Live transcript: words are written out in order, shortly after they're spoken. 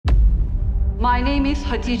My name is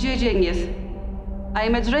Hatice Cengiz. I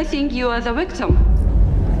am addressing you as a victim.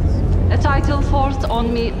 A title forced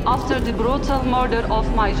on me after the brutal murder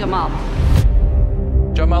of my Jamal.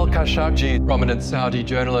 Jamal Khashoggi, prominent Saudi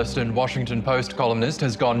journalist and Washington Post columnist,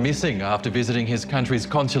 has gone missing after visiting his country's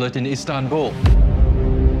consulate in Istanbul.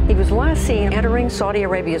 He was last seen entering Saudi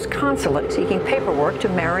Arabia's consulate seeking paperwork to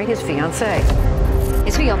marry his fiancée.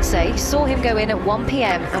 His fiancée saw him go in at 1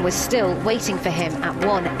 p.m. and was still waiting for him at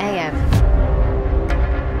 1 a.m.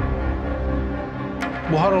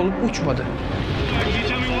 Buhar olup uçmadı. Can you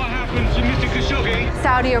tell me what happened to Mr. Khashoggi?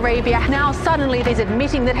 Saudi Arabia now suddenly is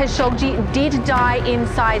admitting that Khashoggi did die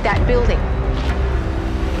inside that building.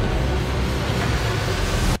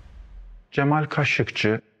 Jamal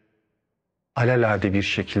Khashoggi alelade bir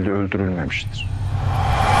şekilde öldürülmemiştir.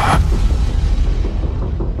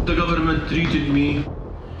 The government treated me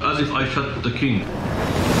as if I shot the king.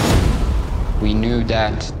 We knew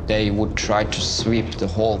that they would try to sweep the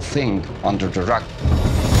whole thing under the rug.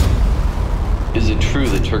 Is it true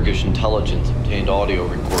that Turkish intelligence obtained audio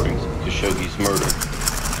recordings of Khashoggi's murder?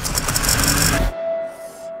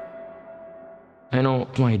 I know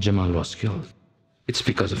why Jamal was killed. It's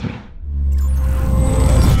because of me.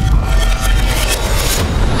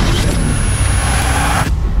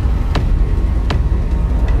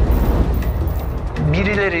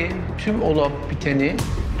 Birileri tüm olup biteni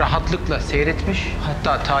rahatlıkla seyretmiş,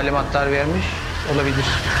 hatta talimatlar vermiş olabilir.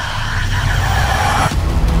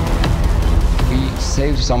 We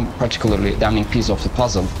saved some particularly damning piece of the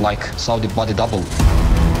puzzle, like Saudi body double.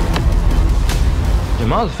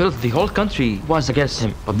 Jamal felt the whole country was against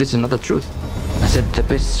him, but this is not the truth. I said the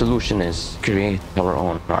best solution is create our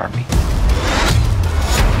own army.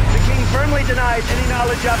 The king firmly denies any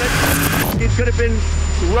knowledge of it. It could have been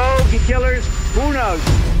rogue killers, who knows?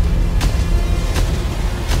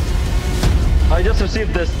 I just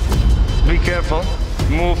received this. Be careful.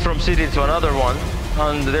 Move from city to another one,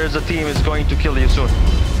 and there's a team is going to kill you soon.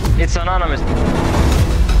 It's anonymous.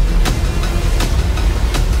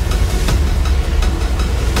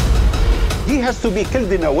 He has to be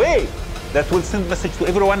killed in a way that will send message to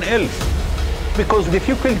everyone else. Because if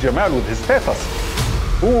you kill Jamal with his status,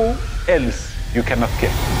 who else you cannot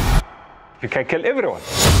kill? You can kill everyone.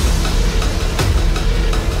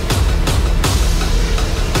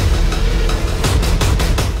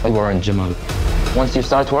 I warned Jamal. Once you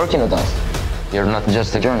start working with us, you're not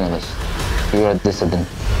just a journalist, you're a dissident.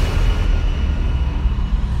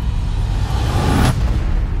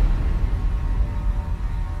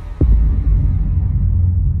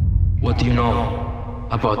 What do you know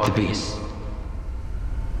about the beast?